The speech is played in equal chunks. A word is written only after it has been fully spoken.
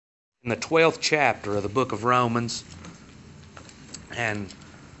in the 12th chapter of the book of Romans, and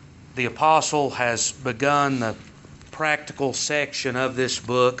the apostle has begun the practical section of this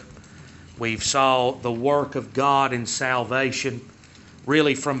book. We've saw the work of God in salvation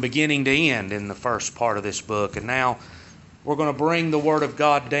really from beginning to end in the first part of this book, and now we're going to bring the Word of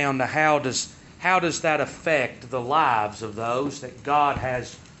God down to how does that affect the lives of those that God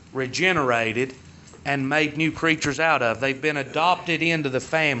has regenerated and made new creatures out of. They've been adopted into the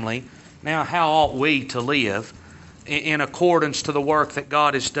family. Now how ought we to live in accordance to the work that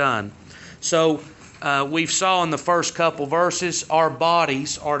God has done? So we've saw in the first couple verses, our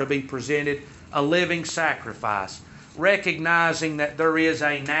bodies are to be presented a living sacrifice, recognizing that there is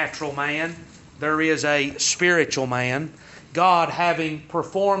a natural man, there is a spiritual man. God, having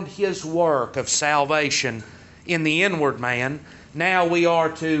performed His work of salvation in the inward man, now we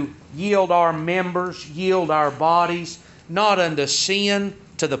are to yield our members, yield our bodies, not unto sin,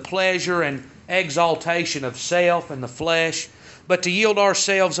 to the pleasure and exaltation of self and the flesh, but to yield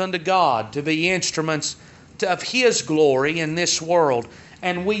ourselves unto God, to be instruments of His glory in this world.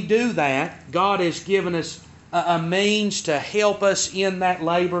 And we do that. God has given us a means to help us in that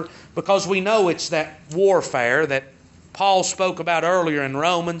labor, because we know it's that warfare that Paul spoke about earlier in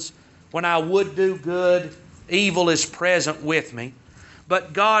Romans. When I would do good, evil is present with me.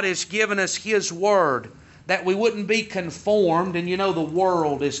 But God has given us His Word that we wouldn't be conformed. And you know, the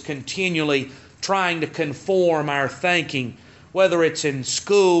world is continually trying to conform our thinking, whether it's in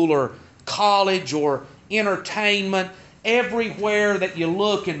school or college or entertainment. Everywhere that you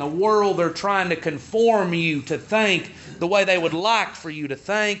look in the world, they're trying to conform you to think the way they would like for you to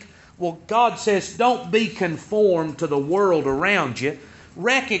think. Well, God says, don't be conformed to the world around you,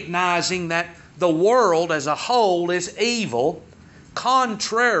 recognizing that the world as a whole is evil,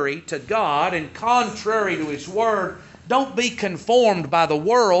 contrary to God and contrary to His Word. Don't be conformed by the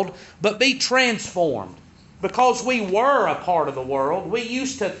world, but be transformed. Because we were a part of the world, we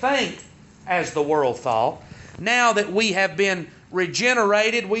used to think as the world thought. Now that we have been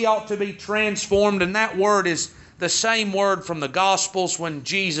regenerated, we ought to be transformed, and that word is the same word from the Gospels when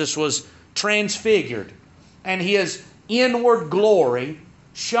Jesus was transfigured and His inward glory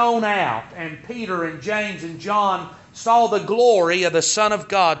shone out, and Peter and James and John saw the glory of the Son of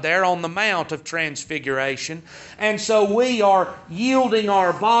God there on the Mount of Transfiguration. And so we are yielding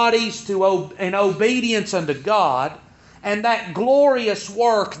our bodies in obedience unto God, and that glorious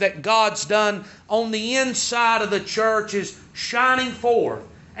work that God's done on the inside of the church is shining forth,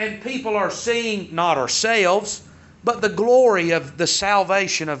 and people are seeing not ourselves, but the glory of the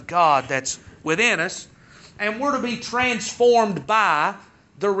salvation of God that's within us. And we're to be transformed by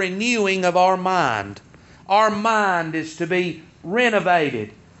the renewing of our mind. Our mind is to be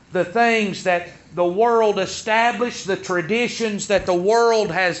renovated. The things that the world established, the traditions that the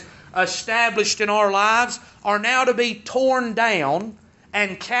world has established in our lives, are now to be torn down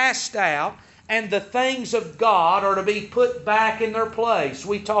and cast out, and the things of God are to be put back in their place.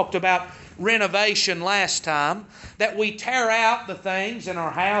 We talked about renovation last time, that we tear out the things in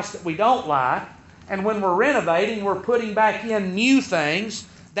our house that we don't like, and when we're renovating, we're putting back in new things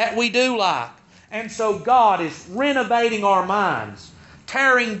that we do like. And so God is renovating our minds,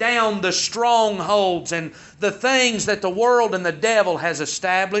 tearing down the strongholds and the things that the world and the devil has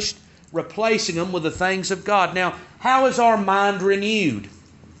established, replacing them with the things of God. Now, how is our mind renewed?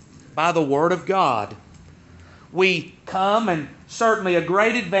 By the Word of God. We come, and certainly a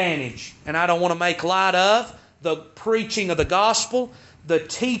great advantage, and I don't want to make light of, the preaching of the gospel, the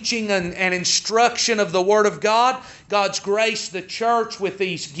teaching and instruction of the Word of God. God's graced the church with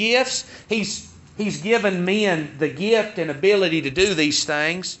these gifts. He's given men the gift and ability to do these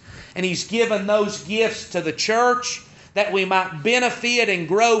things, and He's given those gifts to the church that we might benefit and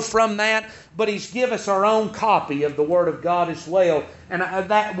grow from that. But He's given us our own copy of the Word of God as well, and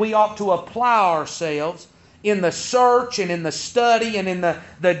that we ought to apply ourselves in the search and in the study and in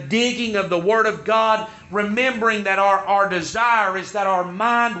the digging of the Word of God, remembering that our desire is that our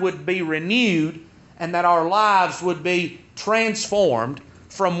mind would be renewed and that our lives would be transformed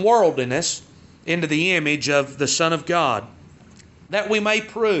from worldliness into the image of the Son of God, that we may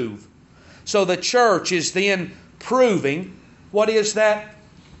prove. So the church is then proving what is that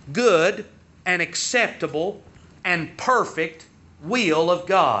good and acceptable and perfect will of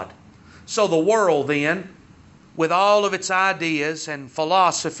God. So the world then, with all of its ideas and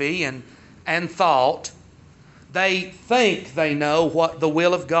philosophy and thought, they think they know what the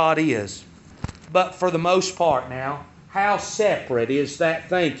will of God is. But for the most part now, how separate is that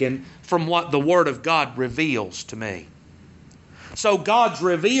thinking from what the Word of God reveals to me? So God's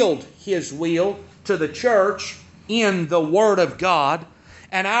revealed His will to the church in the Word of God,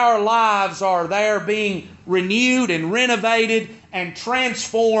 and our lives are there being renewed and renovated and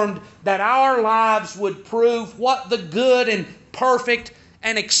transformed, that our lives would prove what the good and perfect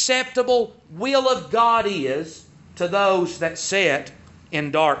and acceptable will of God is to those that sit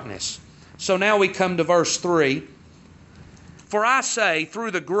in darkness. So now we come to verse 3. For I say,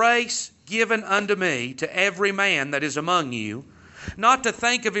 through the grace given unto me, to every man that is among you, not to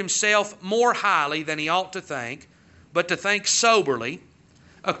think of himself more highly than he ought to think, but to think soberly,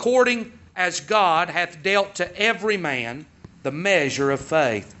 according as God hath dealt to every man the measure of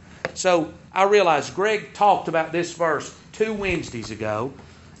faith. So I realize Greg talked about this verse 2 Wednesdays ago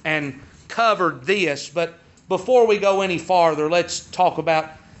and covered this, but before we go any farther, let's talk about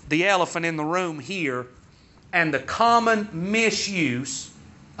the elephant in the room here and the common misuse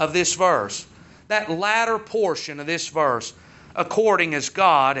of this verse. That latter portion of this verse, according as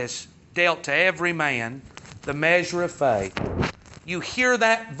God has dealt to every man the measure of faith. You hear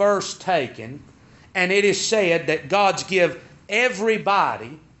that verse taken, and it is said that God's give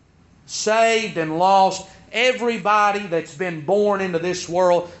everybody, saved and lost, everybody that's been born into this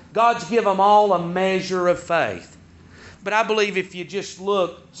world, God's give them all a measure of faith. But I believe if you just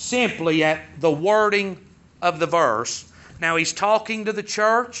look simply at the wording of the verse, now he's talking to the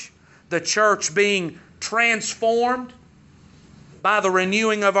church being transformed by the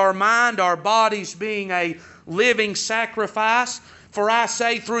renewing of our mind, our bodies being a living sacrifice. For I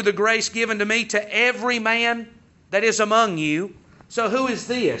say, through the grace given to me, to every man that is among you. So who is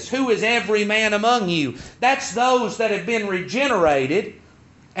this? Who is every man among you? That's those that have been regenerated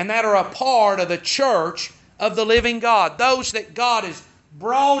and that are a part of the church of the living God. Those that God has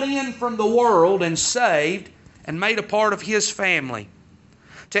brought in from the world and saved and made a part of His family.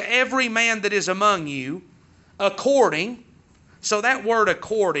 To every man that is among you, according. So that word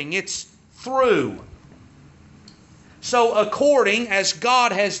according, it's through. So according as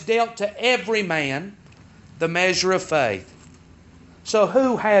God has dealt to every man the measure of faith. So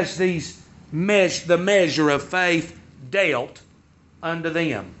who has the measure of faith dealt unto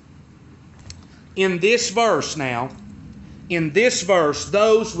them? In this verse now,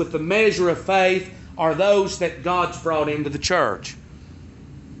 those with the measure of faith are those that God's brought into the church.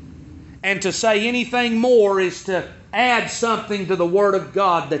 And to say anything more is to add something to the Word of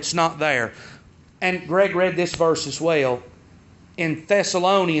God that's not there. And Greg read this verse as well. In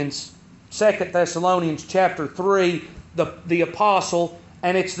Thessalonians, 2 Thessalonians chapter 3, the apostle,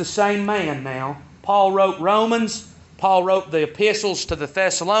 and it's the same man now. Paul wrote Romans. Paul wrote the epistles to the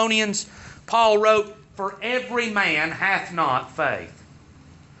Thessalonians. Paul wrote, for every man hath not faith.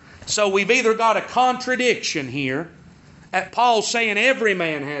 So we've either got a contradiction here, at Paul saying every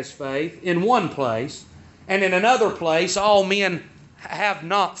man has faith in one place, and in another place all men have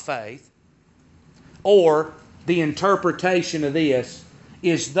not faith. Or the interpretation of this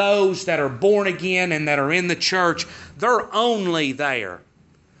is those that are born again and that are in the church, they're only there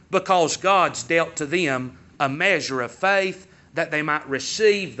because God's dealt to them a measure of faith that they might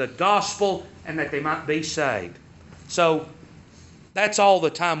receive the gospel and that they might be saved. So that's all the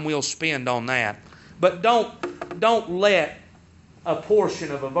time we'll spend on that. But don't let a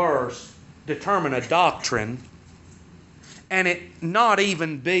portion of a verse determine a doctrine and it not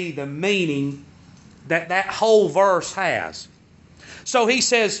even be the meaning that whole verse has. So he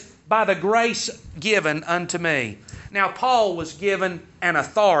says, by the grace given unto me. Now Paul was given an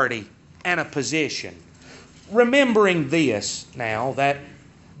authority and a position. Remembering this now,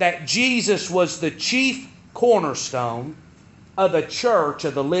 that Jesus was the chief cornerstone of the church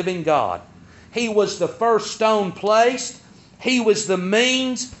of the living God. He was the first stone placed. He was the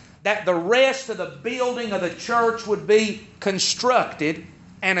means that the rest of the building of the church would be constructed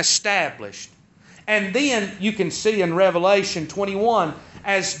and established. And then you can see in Revelation 21,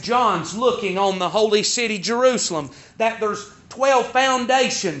 as John's looking on the holy city Jerusalem, that there's 12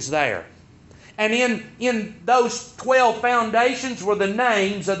 foundations there. And in those 12 foundations were the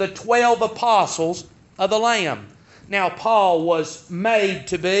names of the 12 apostles of the Lamb. Now Paul was made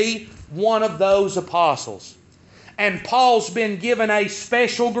to be one of those apostles. And Paul's been given a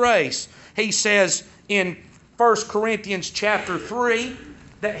special grace. He says in 1 Corinthians chapter 3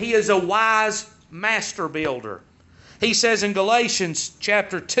 that he is a wise master builder. He says in Galatians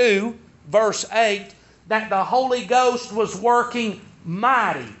chapter 2 verse 8 that the Holy Ghost was working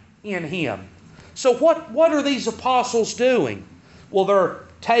mighty in him. So what are these apostles doing? Well, they're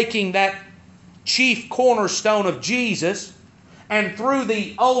taking that chief cornerstone of Jesus, and through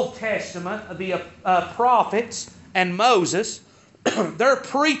the Old Testament, the prophets and Moses, they're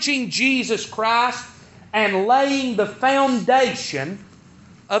preaching Jesus Christ and laying the foundation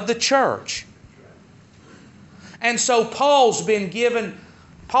of the church. And so Paul's been given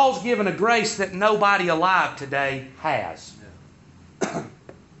Paul's given a grace that nobody alive today has.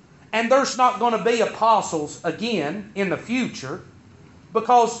 And there's not going to be apostles again in the future,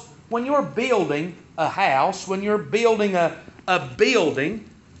 because when you're building a house, when you're building a building,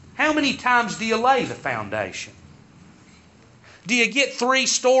 how many times do you lay the foundation? Do you get 3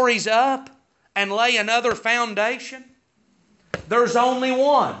 stories up and lay another foundation? There's only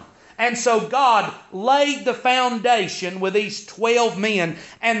one. And so God laid the foundation with these 12 men,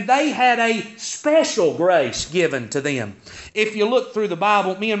 and they had a special grace given to them. If you look through the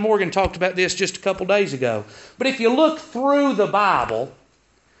Bible, me and Morgan talked about this just a couple days ago, but if you look through the Bible,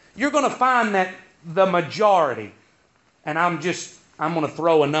 you're going to find that the majority, and I'm going to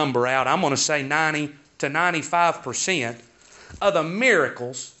throw a number out, I'm going to say 90 to 95% of the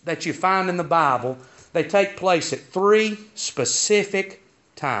miracles that you find in the Bible, they take place at 3 specific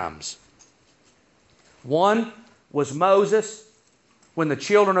times. One was Moses when the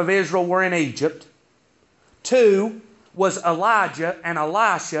children of Israel were in Egypt. 2 was Elijah and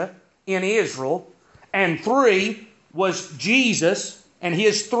Elisha in Israel. And 3 was Jesus and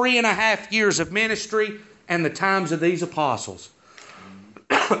his 3.5 years of ministry and the times of these apostles.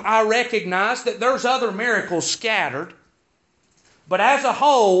 I recognize that there's other miracles scattered, but as a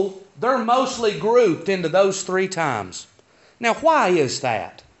whole, they're mostly grouped into those 3 times. Now, why is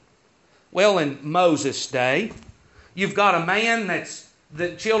that? Well, in Moses' day, you've got a man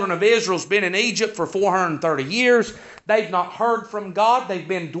the children of Israel's been in Egypt for 430 years. They've not heard from God. They've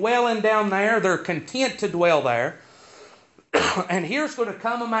been dwelling down there. They're content to dwell there. And here's going to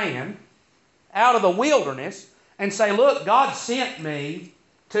come a man out of the wilderness and say, look, God sent me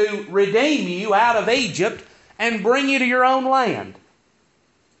to redeem you out of Egypt and bring you to your own land.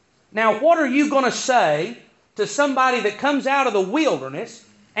 Now, what are you going to say to somebody that comes out of the wilderness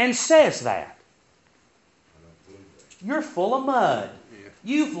and says that? You're full of mud.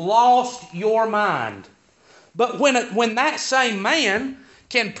 You've lost your mind. But when that same man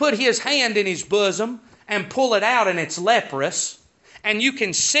can put his hand in his bosom and pull it out and it's leprous, and you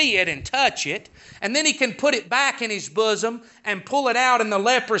can see it and touch it, and then he can put it back in his bosom and pull it out and the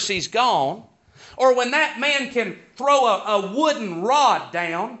leprosy's gone, or when that man can throw a wooden rod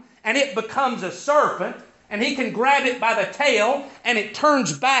down and it becomes a serpent, and he can grab it by the tail and it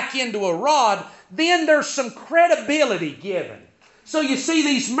turns back into a rod, then there's some credibility given. So you see,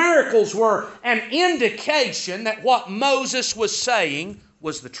 these miracles were an indication that what Moses was saying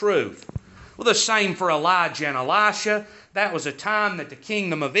was the truth. Well, the same for Elijah and Elisha. That was a time that the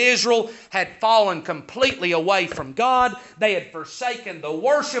kingdom of Israel had fallen completely away from God. They had forsaken the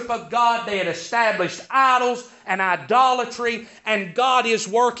worship of God. They had established idols and idolatry. And God is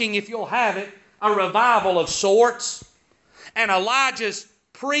working, if you'll have it, a revival of sorts. And Elijah's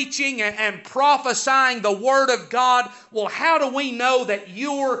preaching and prophesying the Word of God. Well, how do we know that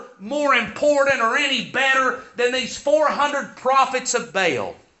you're more important or any better than these 400 prophets of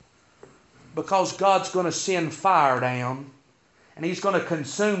Baal? Because God's going to send fire down, and He's going to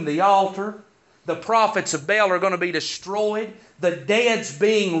consume the altar. The prophets of Baal are going to be destroyed. The dead's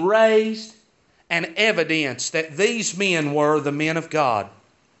being raised, and evidence that these men were the men of God.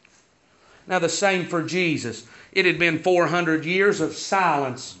 Now the same for Jesus. It had been 400 years of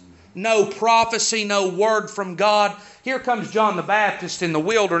silence. No prophecy, no word from God. Here comes John the Baptist in the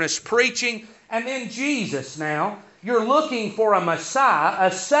wilderness preaching, and then Jesus now. You're looking for a Messiah,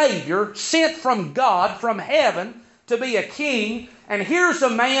 a Savior, sent from God, from heaven, to be a king. And here's a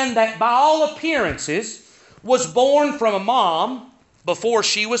man that by all appearances was born from a mom before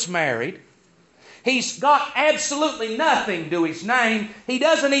she was married. He's got absolutely nothing to his name. He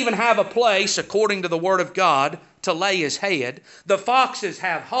doesn't even have a place, according to the Word of God, to lay his head. The foxes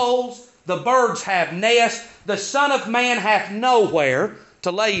have holes. The birds have nests. The Son of Man hath nowhere to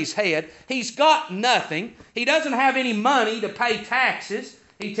lay his head. He's got nothing. He doesn't have any money to pay taxes.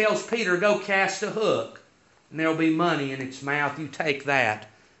 He tells Peter, go cast a hook, and there'll be money in its mouth. You take that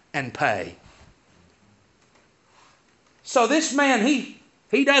and pay. So this man,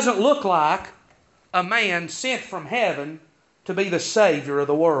 he doesn't look like a man sent from heaven to be the Savior of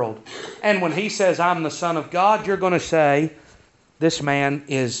the world. And when he says, I'm the Son of God, you're going to say, this man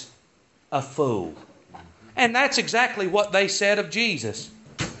is a fool. And that's exactly what they said of Jesus.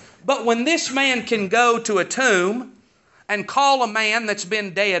 But when this man can go to a tomb and call a man that's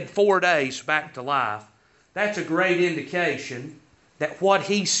been dead 4 days back to life, that's a great indication that what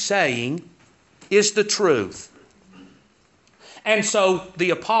he's saying is the truth. And so the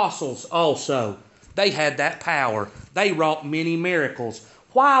apostles also, they had that power. They wrought many miracles.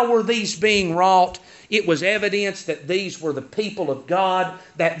 Why were these being wrought? It was evidence that these were the people of God,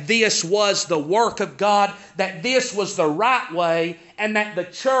 that this was the work of God, that this was the right way, and that the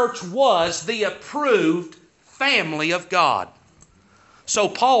church was the approved family of God. So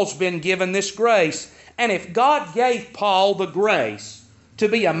Paul's been given this grace. And if God gave Paul the grace to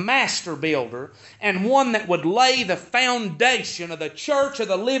be a master builder and one that would lay the foundation of the church of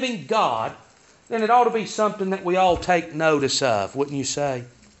the living God, then it ought to be something that we all take notice of, wouldn't you say?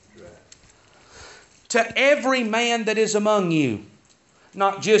 To every man that is among you,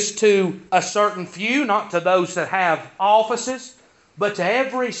 not just to a certain few, not to those that have offices, but to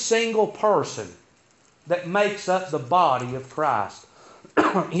every single person that makes up the body of Christ.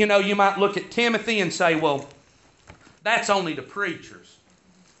 You know, you might look at Timothy and say, well, that's only to preachers.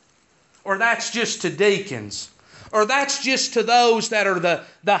 Or that's just to deacons. Or that's just to those that are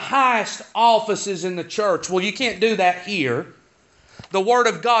the highest offices in the church. Well, you can't do that here. The Word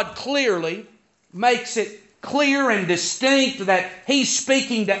of God clearly makes it clear and distinct that He's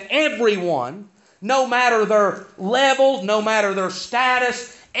speaking to everyone, no matter their level, no matter their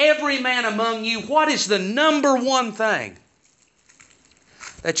status. Every man among you, what is the number one thing?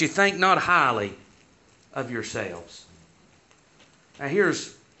 That you think not highly of yourselves. Now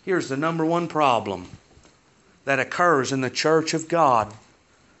here's the number one problem that occurs in the church of God.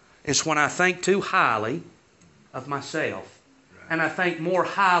 Is when I think too highly of myself. And I think more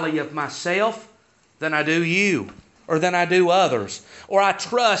highly of myself than I do you, or than I do others. Or I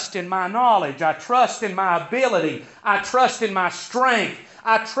trust in my knowledge, I trust in my ability, I trust in my strength,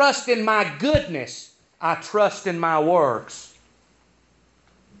 I trust in my goodness, I trust in my works.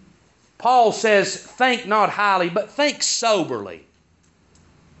 Paul says, think not highly, but think soberly.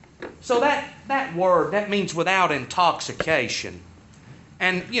 So that word, that means without intoxication.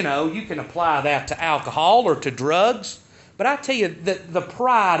 And, you know, you can apply that to alcohol or to drugs. But I tell you that the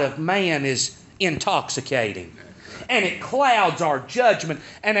pride of man is intoxicating. And it clouds our judgment.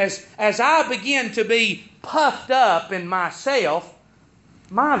 And as I begin to be puffed up in myself,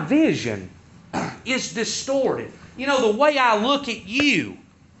 my vision is distorted. You know, the way I look at you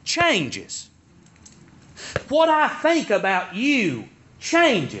changes. What I think about you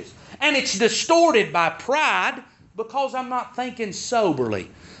changes. And it's distorted by pride because I'm not thinking soberly.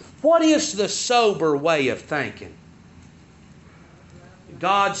 What is the sober way of thinking?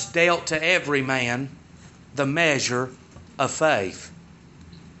 God's dealt to every man the measure of faith.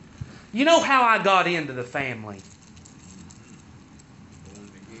 You know how I got into the family?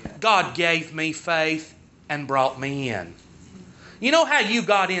 God gave me faith and brought me in. You know how you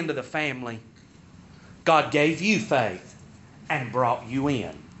got into the family? God gave you faith and brought you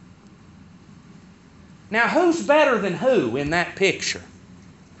in. Now, who's better than who in that picture?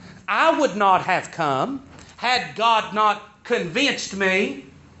 I would not have come had God not convinced me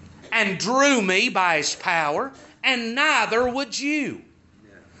and drew me by His power, and neither would you.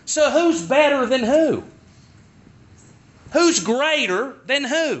 So who's better than who? Who's greater than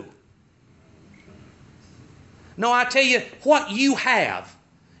who? No, I tell you, what you have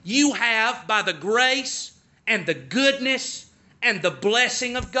by the grace and the goodness and the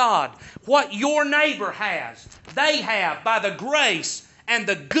blessing of God. What your neighbor has, they have by the grace and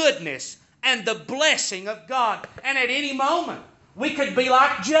the goodness and the blessing of God. And at any moment, we could be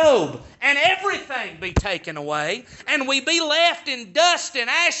like Job and everything be taken away and we be left in dust and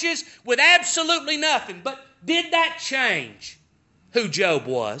ashes with absolutely nothing. But did that change who Job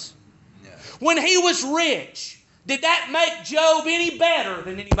was? No. When he was rich, did that make Job any better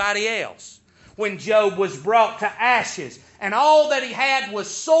than anybody else? When Job was brought to ashes and all that he had was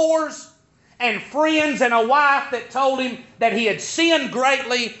sores and friends and a wife that told him that he had sinned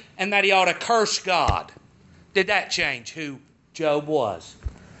greatly and that he ought to curse God. Did that change who Job was?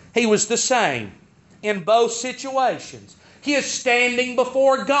 He was the same in both situations. His standing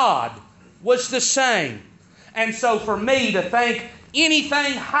before God was the same. And so for me to think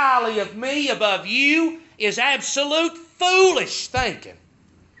anything highly of me above you is absolute foolish thinking.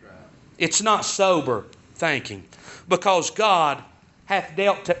 It's not sober thinking. Because God hath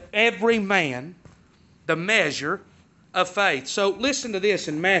dealt to every man the measure of faith. So listen to this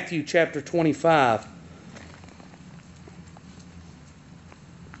in Matthew chapter 25.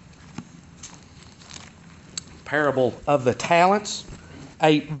 Parable of the talents,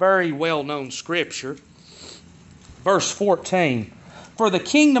 a very well-known scripture. Verse 14. For the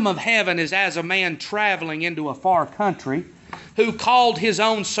kingdom of heaven is as a man traveling into a far country, who called his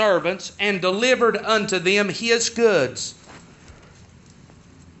own servants and delivered unto them his goods.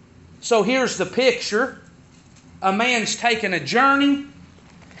 So here's the picture. A man's taking a journey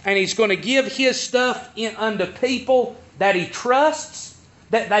and he's going to give his stuff unto people that he trusts.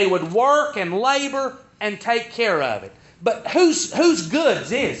 that they would work and labor and take care of it. But whose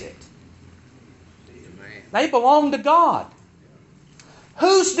goods is it? They belong to God.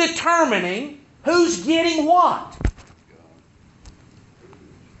 Who's determining who's getting what?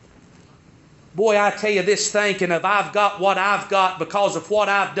 Boy, I tell you, this thinking of I've got what I've got because of what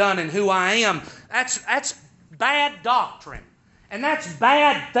I've done and who I am, that's bad doctrine. And that's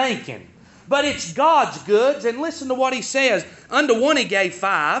bad thinking. But it's God's goods. And listen to what He says. Unto one He gave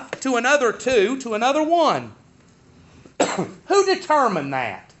 5, to another 2, to another 1. Who determined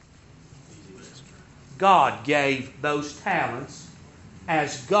that? God gave those talents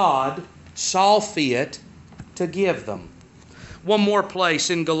as God saw fit to give them. One more place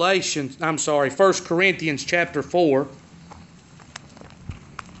in 1 Corinthians chapter 4.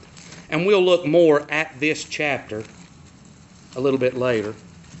 And we'll look more at this chapter a little bit later.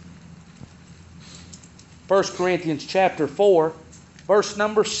 1 Corinthians chapter 4, verse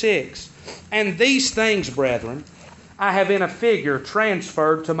number 6. And these things, brethren, I have in a figure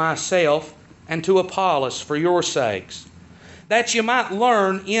transferred to myself and to Apollos for your sakes, that you might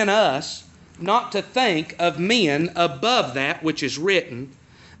learn in us not to think of men above that which is written,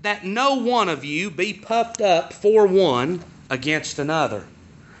 that no one of you be puffed up for one against another.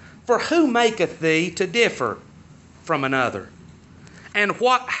 For who maketh thee to differ from another? And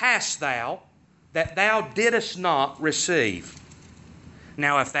what hast thou that thou didst not receive?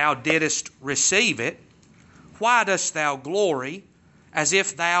 Now if thou didst receive it, why dost thou glory as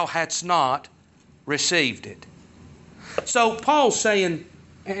if thou hadst not received it? So Paul's saying,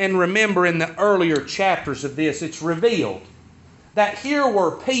 and remember in the earlier chapters of this, it's revealed that here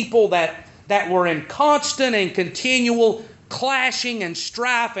were people that were in constant and continual clashing and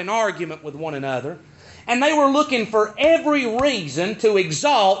strife and argument with one another. And they were looking for every reason to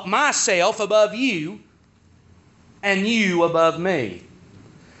exalt myself above you and you above me.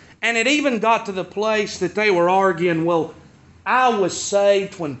 And it even got to the place that they were arguing, well, I was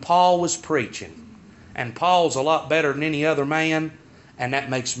saved when Paul was preaching. And Paul's a lot better than any other man, and that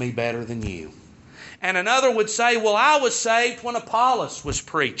makes me better than you. And another would say, well, I was saved when Apollos was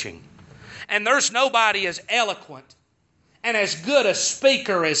preaching. And there's nobody as eloquent and as good a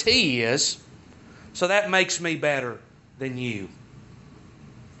speaker as he is, so that makes me better than you.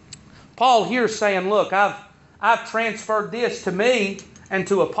 Paul here is saying, look, I've transferred this to me and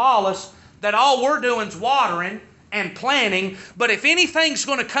to Apollos, that all we're doing is watering and planting, but if anything's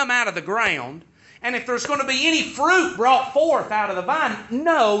going to come out of the ground, and if there's going to be any fruit brought forth out of the vine,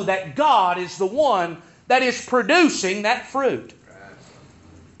 know that God is the one that is producing that fruit.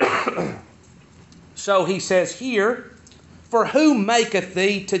 So he says here, for who maketh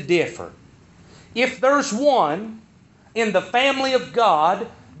thee to differ? If there's one in the family of God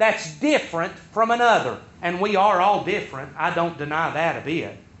that's different from another, and we are all different, I don't deny that a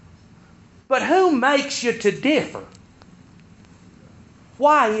bit. But who makes you to differ?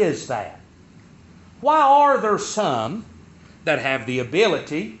 Why is that? Why are there some that have the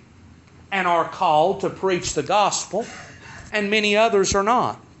ability and are called to preach the gospel, and many others are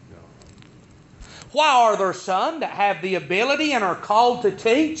not? Why are there some that have the ability and are called to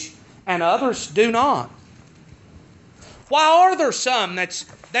teach, and others do not? Why are there some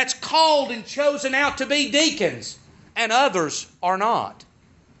that's called and chosen out to be deacons, and others are not?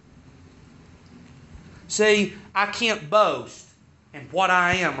 See, I can't boast in what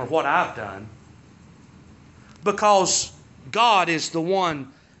I am or what I've done, because God is the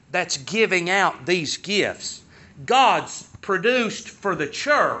one that's giving out these gifts. God's produced for the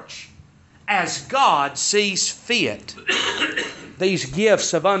church as God sees fit. These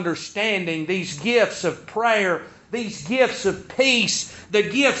gifts of understanding, these gifts of prayer, these gifts of peace, the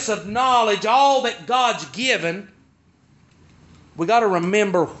gifts of knowledge, all that God's given, we got to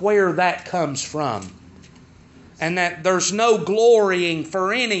remember where that comes from. And that there's no glorying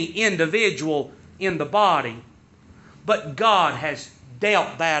for any individual in the body, but God has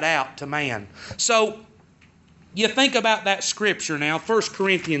dealt that out to man. So, you think about that scripture now, 1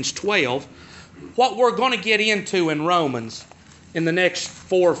 Corinthians 12, what we're going to get into in Romans in the next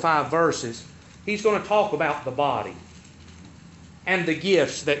 4 or 5 verses, he's going to talk about the body and the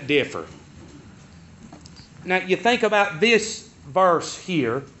gifts that differ. Now, you think about this verse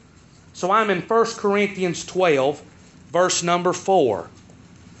here. So I'm in 1 Corinthians 12, verse number 4.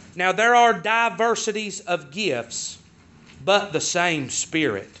 Now there are diversities of gifts, but the same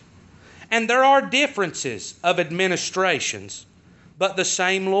Spirit. And there are differences of administrations, but the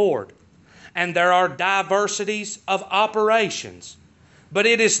same Lord. And there are diversities of operations, but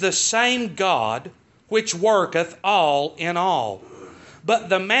it is the same God which worketh all in all. But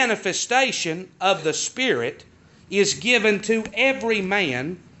the manifestation of the Spirit is given to every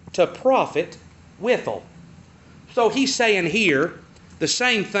man to profit withal. So he's saying here the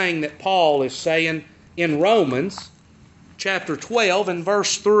same thing that Paul is saying in Romans chapter 12 and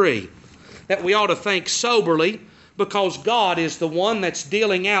verse 3, that we ought to think soberly because God is the one that's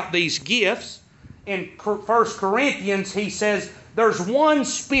dealing out these gifts. In 1 Corinthians, he says there's one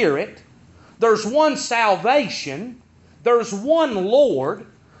Spirit, there's one salvation, there's one Lord,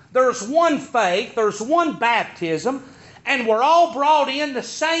 there's one faith, there's one baptism, and we're all brought in the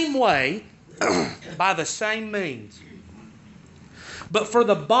same way by the same means. But for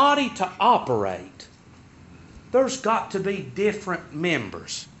the body to operate, there's got to be different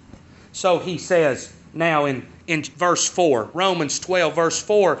members. So he says now in verse 4, Romans 12 verse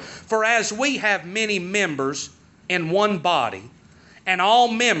 4, for as we have many members in one body, and all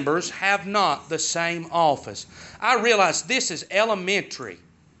members have not the same office. I realize this is elementary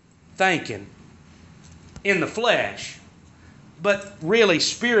thinking in the flesh, but really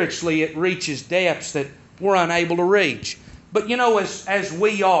spiritually it reaches depths that we're unable to reach. But you know, as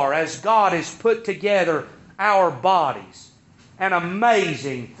we are, as God has put together our bodies, an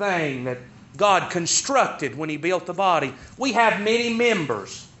amazing thing that God constructed when He built the body. We have many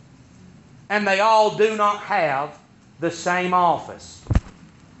members, and they all do not have the same office.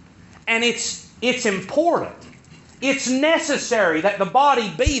 And it's important. It's necessary that the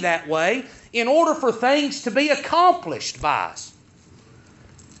body be that way in order for things to be accomplished by us.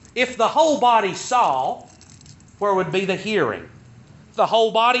 If the whole body saw, where would be the hearing? If the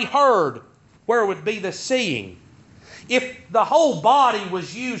whole body heard, where would be the seeing? If the whole body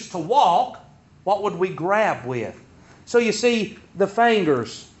was used to walk, what would we grab with? So you see, the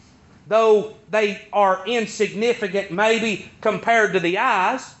fingers, though they are insignificant maybe compared to the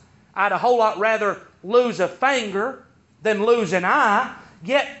eyes, I'd a whole lot rather lose a finger than lose an eye,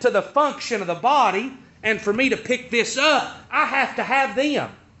 get to the function of the body, and for me to pick this up, I have to have them.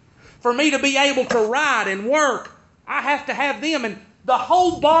 For me to be able to ride and work, I have to have them. And the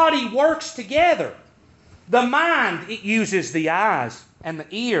whole body works together. The mind, it uses the eyes and the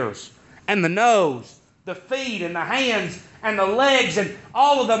ears and the nose, the feet and the hands and the legs and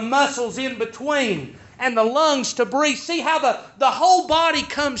all of the muscles in between and the lungs to breathe. See how the whole body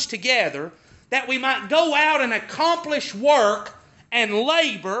comes together that we might go out and accomplish work and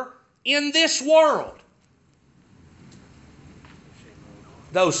labor in this world.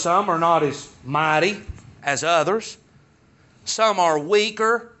 Though some are not as mighty as others, some are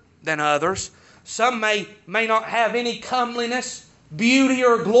weaker than others, some may not have any comeliness, beauty,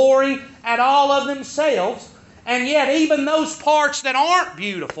 or glory at all of themselves, and yet even those parts that aren't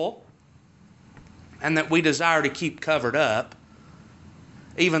beautiful and that we desire to keep covered up,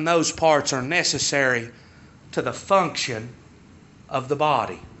 even those parts are necessary to the function of the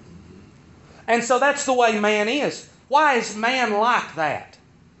body. And so that's the way man is. Why is man like that?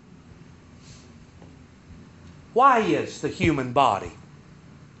 Why is the human body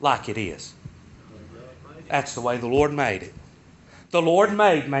like it is? That's the way the Lord made it. The Lord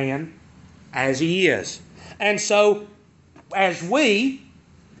made man as he is. And so, as we,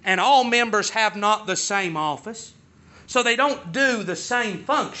 and all members have not the same office, so they don't do the same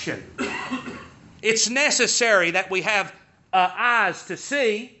function. It's necessary that we have eyes to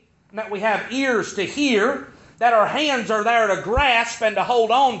see, that we have ears to hear, that our hands are there to grasp and to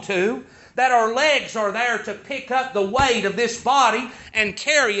hold on to, that our legs are there to pick up the weight of this body and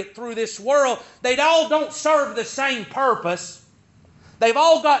carry it through this world. They all don't serve the same purpose. They've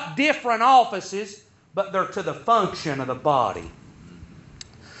all got different offices, but they're to the function of the body.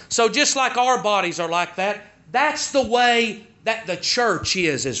 So just like our bodies are like that, that's the way that the church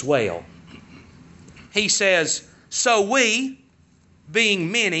is as well. He says, so we,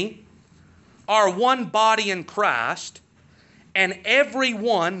 being many, are one body in Christ, and every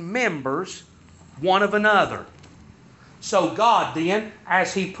one members one of another. So God then,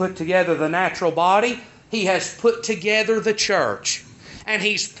 as He put together the natural body, He has put together the church. And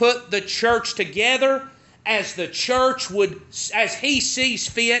He's put the church together as the church would, as He sees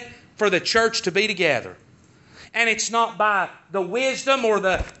fit for the church to be together. And it's not by the wisdom or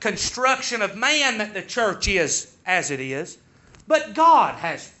the construction of man that the church is as it is, but God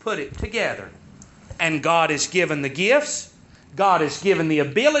has put it together. And God has given the gifts, God has given the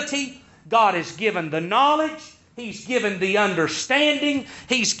ability, God has given the knowledge, He's given the understanding,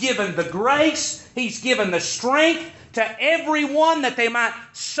 He's given the grace, He's given the strength to everyone that they might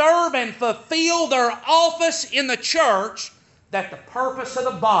serve and fulfill their office in the church, that the purpose of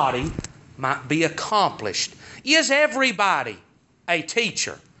the body might be accomplished. Is everybody a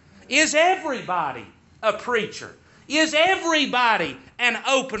teacher? Is everybody a preacher? Is everybody an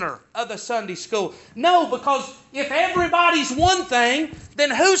opener of the Sunday school? No, because if everybody's one thing,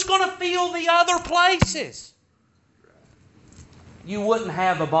 then who's going to fill the other places? You wouldn't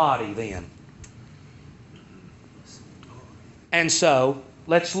have a body then. And so,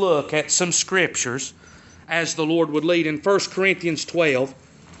 let's look at some scriptures as the Lord would lead. In 1 Corinthians 12,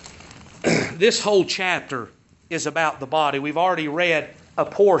 this whole chapter is about the body. We've already read a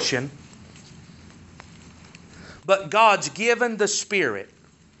portion. But God's given the Spirit.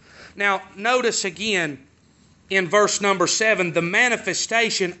 Now, notice again in verse number 7, the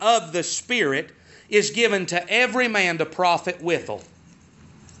manifestation of the Spirit is given to every man to profit withal.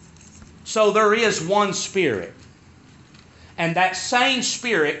 So there is one Spirit. And that same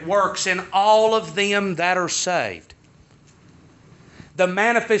Spirit works in all of them that are saved. The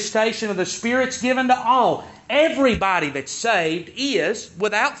manifestation of the Spirit's given to all. Everybody that's saved is,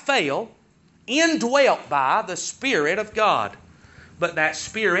 without fail, indwelt by the Spirit of God. But that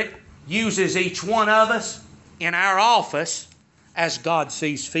Spirit uses each one of us in our office as God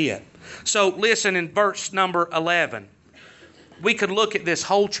sees fit. So listen in verse number 11. We could look at this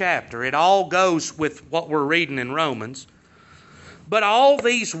whole chapter. It all goes with what we're reading in Romans. But all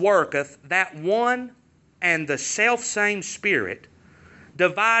these worketh that one and the selfsame Spirit,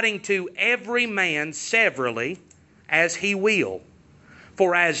 dividing to every man severally as he will.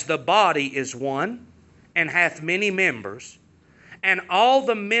 For as the body is one, and hath many members, and all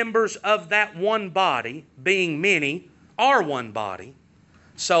the members of that one body, being many, are one body,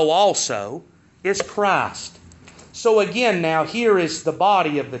 so also is Christ. So again now, here is the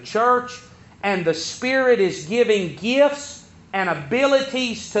body of the church, and the Spirit is giving gifts and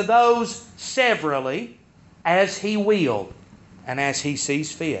abilities to those severally as He will, and as He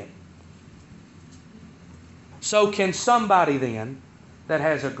sees fit. So can somebody then that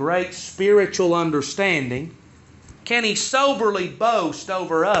has a great spiritual understanding, can he soberly boast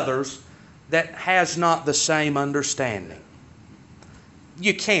over others that has not the same understanding?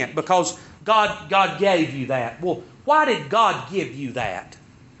 You can't, because God gave you that. Well, why did God give you that?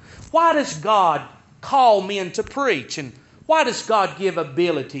 Why does God call men to preach? And why does God give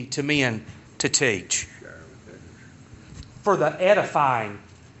ability to men to teach? For the edifying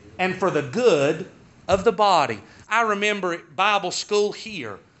and for the good of the body. I remember at Bible school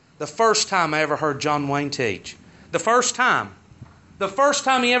here, the first time I ever heard John Wayne teach. The first time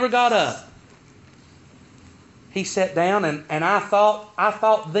he ever got up. He sat down and I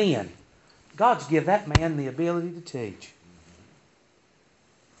thought then, God's give that man the ability to teach.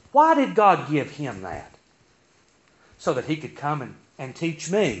 Why did God give him that? So that he could come and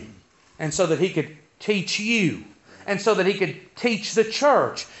teach me. And so that he could teach you. And so that he could teach the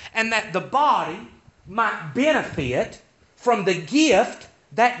church. And that the body might benefit from the gift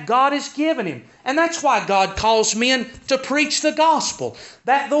that God has given him. And that's why God calls men to preach the gospel.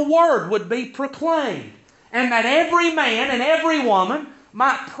 That the word would be proclaimed. And that every man and every woman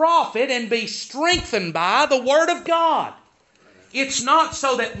might profit and be strengthened by the word of God. It's not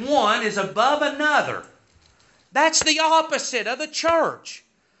so that one is above another. That's the opposite of the church.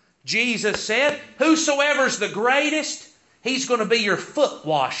 Jesus said, whosoever's the greatest, he's going to be your foot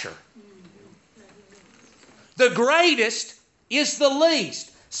washer. The greatest is the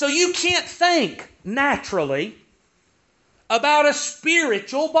least. So you can't think naturally about a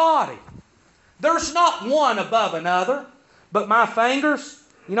spiritual body. There's not one above another. But my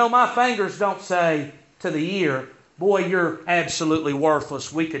fingers don't say to the ear, boy, you're absolutely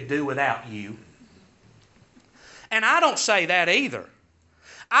worthless. We could do without you. And I don't say that either.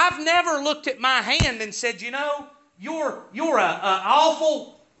 I've never looked at my hand and said, you're an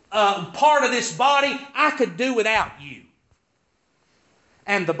awful part of this body. I could do without you.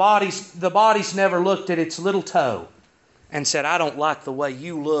 And the body's never looked at its little toe and said, I don't like the way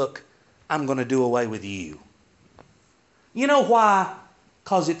you look. I'm going to do away with you. You know why?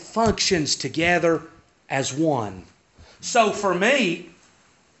 Because it functions together as one. So for me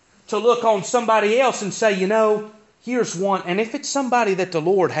to look on somebody else and say, here's one. And if it's somebody that the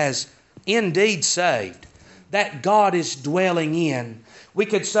Lord has indeed saved, that God is dwelling in, we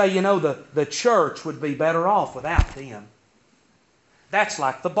could say, the church would be better off without them. That's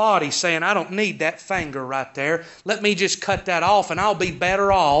like the body saying, I don't need that finger right there. Let me just cut that off and I'll be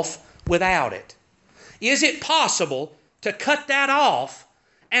better off without it. Is it possible to cut that off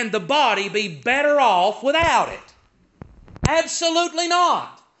and the body be better off without it? Absolutely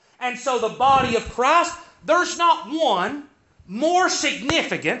not. And so the body of Christ, there's not one more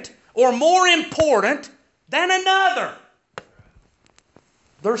significant or more important than another.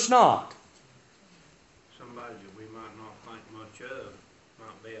 There's not. Somebody that we might not think much of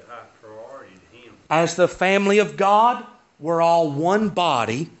might be a high priority to him. As the family of God, we're all one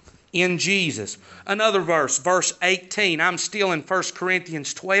body in Jesus. Another verse, verse 18. I'm still in 1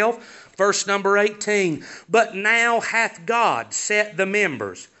 Corinthians 12, verse number 18. But now hath God set the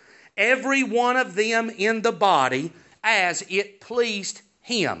members, every one of them in the body, as it pleased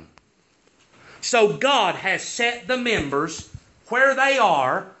Him. So God has set the members where they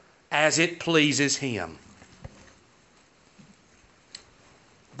are as it pleases Him.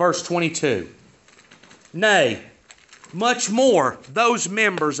 Verse 22. Nay, much more those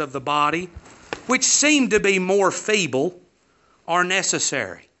members of the body which seem to be more feeble are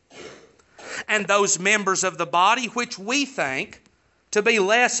necessary. And those members of the body which we think to be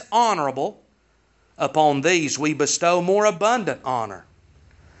less honorable, upon these we bestow more abundant honor.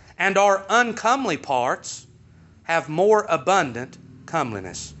 And our uncomely parts have more abundant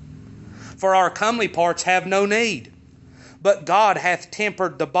comeliness. For our comely parts have no need, but God hath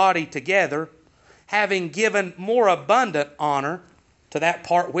tempered the body together, having given more abundant honor to that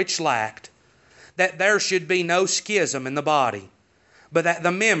part which lacked, that there should be no schism in the body, but that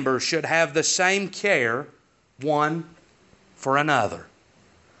the members should have the same care one for another.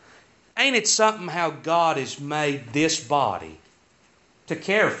 Ain't it something how God has made this body to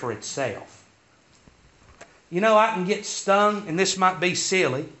care for itself? You know, I can get stung, and this might be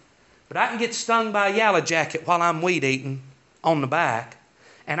silly, but I can get stung by a yellow jacket while I'm weed eating on the back,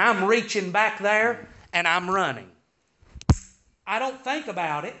 and I'm reaching back there and I'm running. I don't think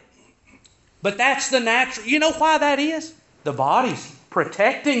about it, but that's the natural. You know why that is? The body's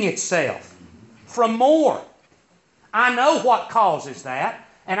protecting itself from more. I know what causes that,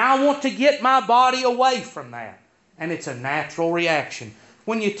 and I want to get my body away from that. And it's a natural reaction.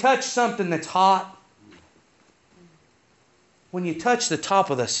 When you touch something that's hot, when you touch the top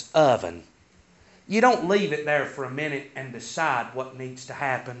of this oven, you don't leave it there for a minute and decide what needs to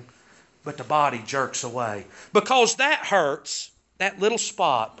happen, but the body jerks away. Because that hurts, that little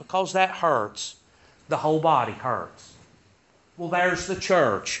spot, because that hurts, the whole body hurts. Well, there's the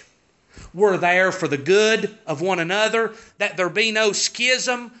church. We're there for the good of one another, that there be no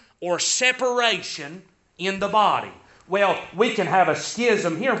schism or separation in the body. Well, we can have a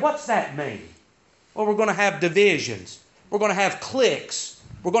schism here. What's that mean? Well, we're going to have divisions. We're going to have cliques.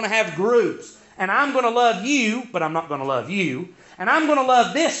 We're going to have groups. And I'm going to love you, but I'm not going to love you. And I'm going to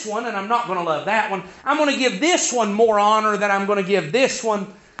love this one, and I'm not going to love that one. I'm going to give this one more honor than I'm going to give this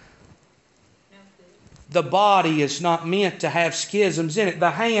one. The body is not meant to have schisms in it.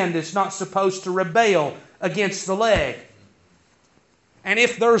 The hand is not supposed to rebel against the leg. And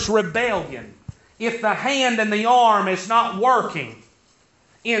if there's rebellion, if the hand and the arm is not working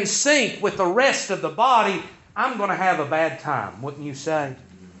in sync with the rest of the body, I'm going to have a bad time, wouldn't you say?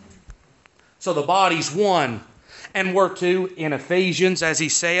 So the body's one. And we're to, in Ephesians, as he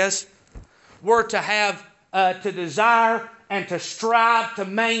says, we're to have, to desire and to strive to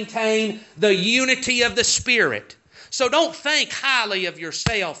maintain the unity of the Spirit. So don't think highly of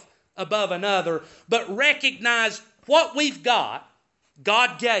yourself above another, but recognize what we've got,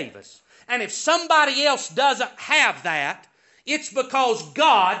 God gave us. And if somebody else doesn't have that, it's because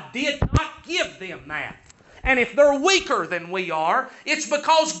God did not give them that. And if they're weaker than we are, it's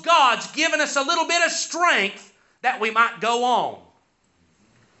because God's given us a little bit of strength that we might go on.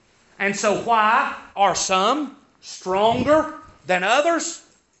 And so why are some stronger than others?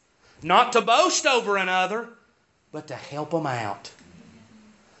 Not to boast over another, but to help them out.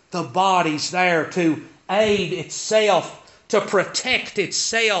 The body's there to aid itself, to protect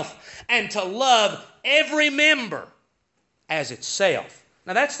itself, and to love every member as itself.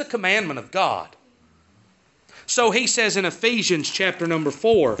 Now that's the commandment of God. So he says in Ephesians chapter number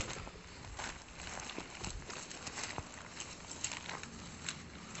 4,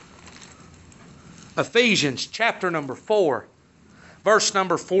 Ephesians chapter number 4, verse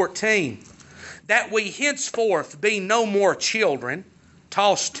number 14, that we henceforth be no more children,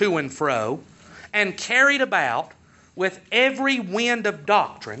 tossed to and fro, and carried about with every wind of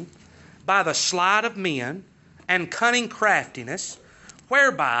doctrine by the sleight of men and cunning craftiness,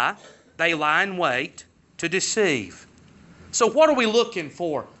 whereby they lie in wait to deceive. So what are we looking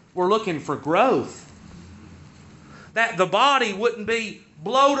for? We're looking for growth. That the body wouldn't be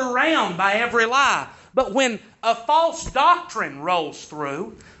blowed around by every lie. But when a false doctrine rolls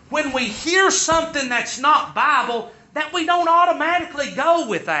through, when we hear something that's not Bible, that we don't automatically go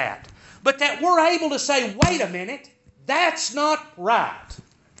with that. But that we're able to say, wait a minute, that's not right.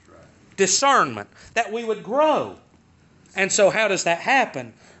 Discernment. That we would grow. And so how does that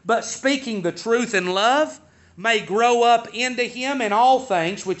happen? But speaking the truth in love may grow up into Him in all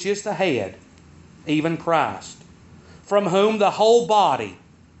things, which is the head, even Christ, from whom the whole body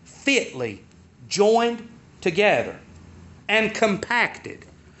fitly joined together and compacted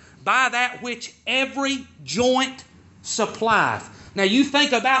by that which every joint supplieth. Now you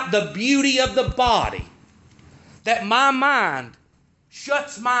think about the beauty of the body, that my mind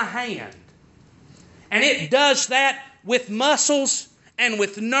shuts my hand, and it does that with muscles and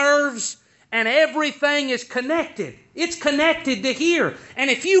with nerves, and everything is connected. It's connected to here. And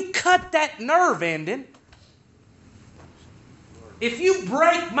if you cut that nerve ending, if you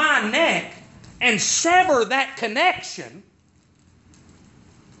break my neck and sever that connection,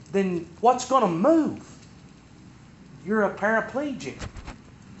 then what's going to move? You're a paraplegic.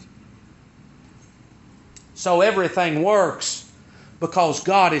 So everything works because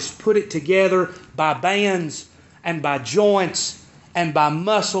God has put it together by bands and by joints and by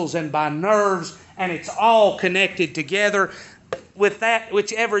muscles and by nerves, and it's all connected together with that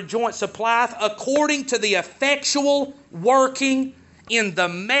whichever joint supplieth, according to the effectual working in the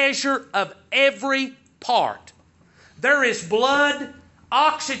measure of every part. There is blood,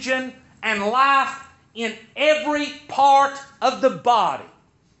 oxygen, and life in every part of the body.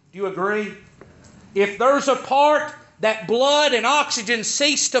 Do you agree? If there's a part that blood and oxygen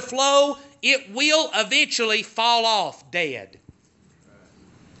cease to flow, it will eventually fall off dead.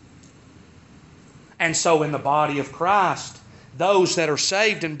 And so in the body of Christ, those that are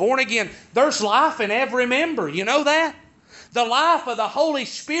saved and born again, there's life in every member. You know that? The life of the Holy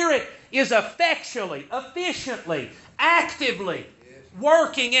Spirit is effectually, efficiently, actively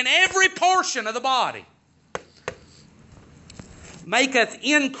working in every portion of the body. Maketh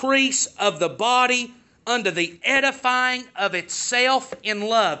increase of the body unto the edifying of itself in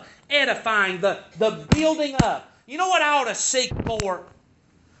love. Edifying, the building up. You know what I ought to seek for?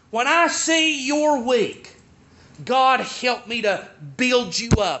 When I see you're weak, God help me to build you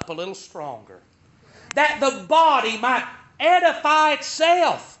up a little stronger. That the body might edify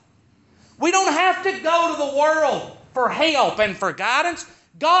itself. We don't have to go to the world for help and for guidance.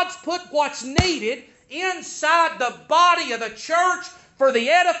 God's put what's needed inside the body of the church for the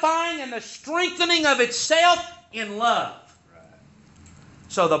edifying and the strengthening of itself in love.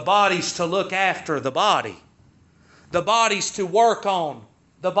 So the body's to look after the body. The body's to work on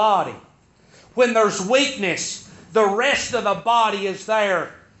the body. When there's weakness, the rest of the body is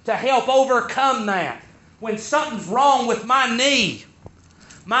there to help overcome that. When something's wrong with my knee,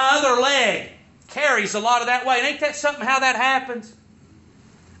 my other leg carries a lot of that weight. Ain't that something how that happens?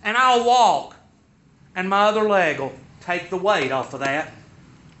 And I'll walk, and my other leg will take the weight off of that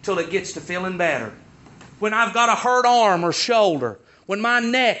till it gets to feeling better. When I've got a hurt arm or shoulder, when my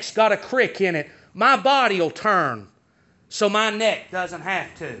neck's got a crick in it, my body will turn so my neck doesn't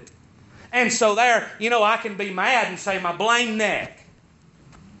have to. And so there, I can be mad and say, my blame neck,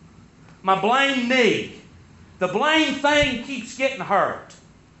 my blame knee, the blame thing keeps getting hurt.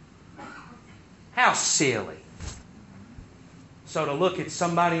 How silly. So to look at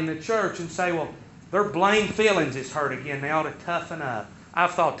somebody in the church and say, well, their blame feelings is hurt again, they ought to toughen up.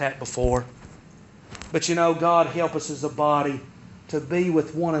 I've thought that before. But God help us as a body to be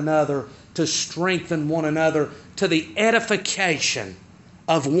with one another, to strengthen one another, to the edification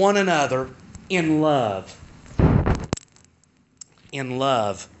of one another in love. In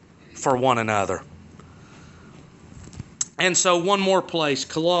love for one another. And so one more place,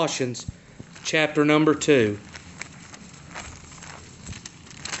 Colossians chapter number 2.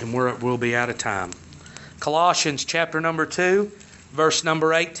 And we'll be out of time. Colossians chapter number 2, verse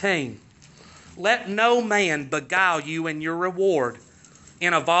number 18. Let no man beguile you in your reward,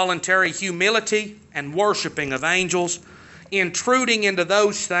 in a voluntary humility and worshiping of angels, intruding into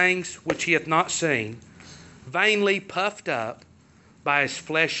those things which he hath not seen, vainly puffed up by his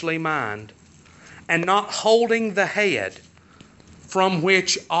fleshly mind, and not holding the head, from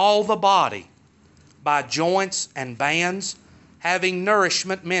which all the body, by joints and bands, having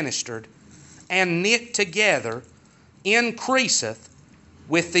nourishment ministered, and knit together, increaseth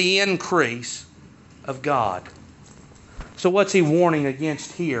with the increase of God. So what's he warning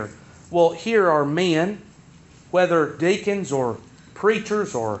against here? Well, here are men, whether deacons or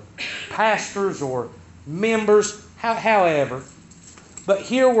preachers or pastors or members, however, but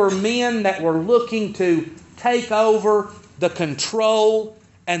here were men that were looking to take over the control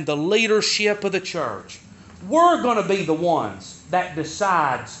and the leadership of the church. We're going to be the ones that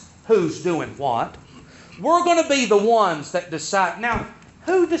decides who's doing what. We're going to be the ones that decide. Now,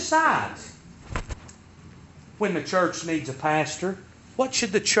 who decides when the church needs a pastor? What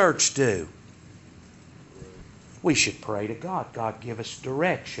should the church do? We should pray to God. God, give us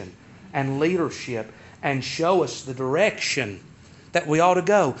direction and leadership and show us the direction that we ought to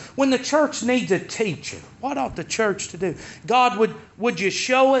go. When the church needs a teacher, what ought the church to do? God, would you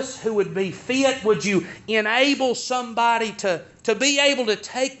show us who would be fit? Would you enable somebody to be able to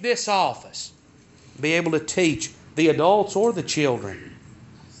take this office, be able to teach the adults or the children?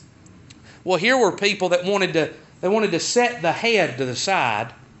 Well, here were people that wanted to set the head to the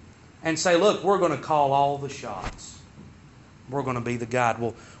side and say, look, we're going to call all the shots. We're going to be the guide.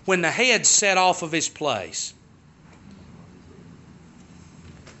 Well, when the head's set off of his place,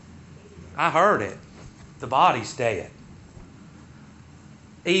 I heard it. The body's dead.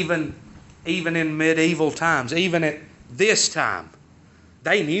 Even in medieval times, even at this time,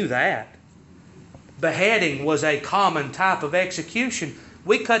 they knew that. Beheading was a common type of execution.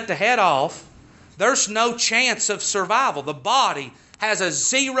 We cut the head off. There's no chance of survival. The body has a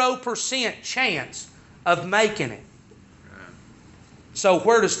 0% chance of making it. So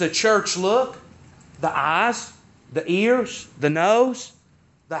where does the church look? The eyes, the ears, the nose,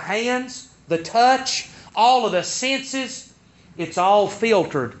 the hands, the touch, all of the senses. It's all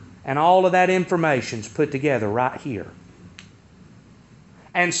filtered, and all of that information's put together right here.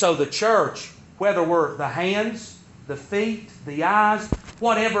 And so the church, whether we're the hands, the feet, the eyes,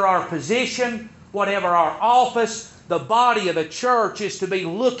 whatever our position, whatever our office, the body of the church is to be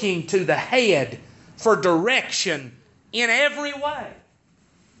looking to the head for direction in every way.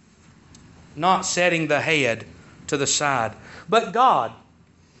 Not setting the head to the side. But God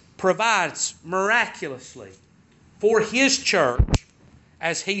provides miraculously for His church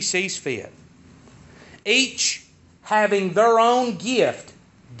as He sees fit. Each having their own gift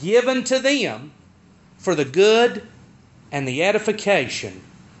given to them for the good and the edification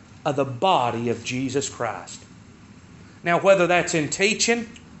of the body of Jesus Christ. Now, whether that's in teaching,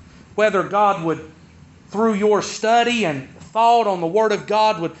 whether God would, through your study and thought on the Word of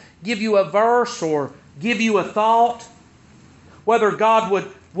God, would give you a verse or give you a thought, whether God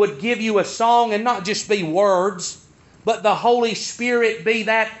would give you a song and not just be words, but the Holy Spirit be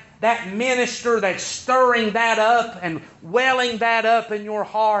that minister that's stirring that up and welling that up in your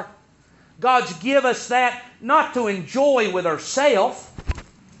heart. God's give us that not to enjoy with ourselves,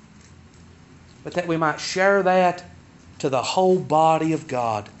 but that we might share that to the whole body of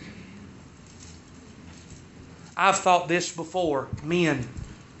God. I've thought this before. Men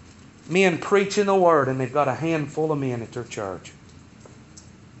preaching the Word, and they've got a handful of men at their church.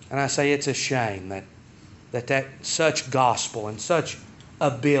 And I say it's a shame that such gospel and such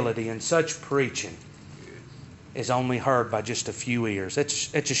ability and such preaching is only heard by just a few ears.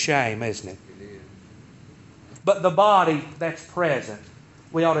 It's a shame, isn't it? But the body that's present,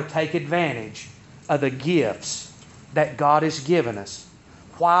 we ought to take advantage of the gifts that God has given us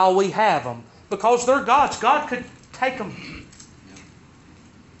while we have them, because they're God's. God could take them.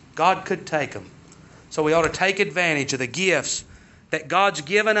 God could take them. So we ought to take advantage of the gifts that God's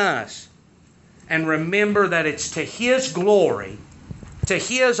given us and remember that it's to His glory, to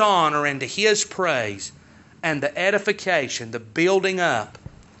His honor, and to His praise and the edification, the building up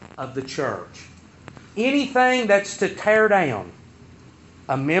of the church. Anything that's to tear down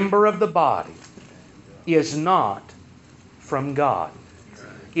a member of the body is not from God.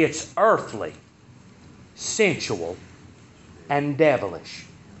 It's earthly, sensual, and devilish.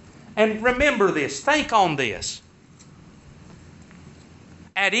 And remember this, think on this.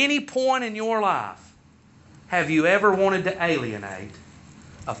 At any point in your life, have you ever wanted to alienate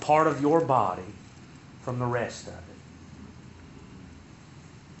a part of your body from the rest of it?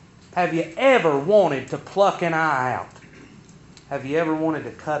 Have you ever wanted to pluck an eye out? Have you ever wanted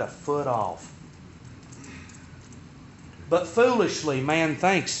to cut a foot off? But foolishly, man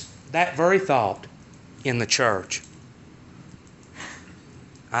thinks that very thought in the church.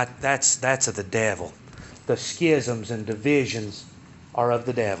 That's of the devil. The schisms and divisions are of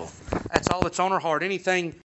the devil. That's all that's on our heart. Anything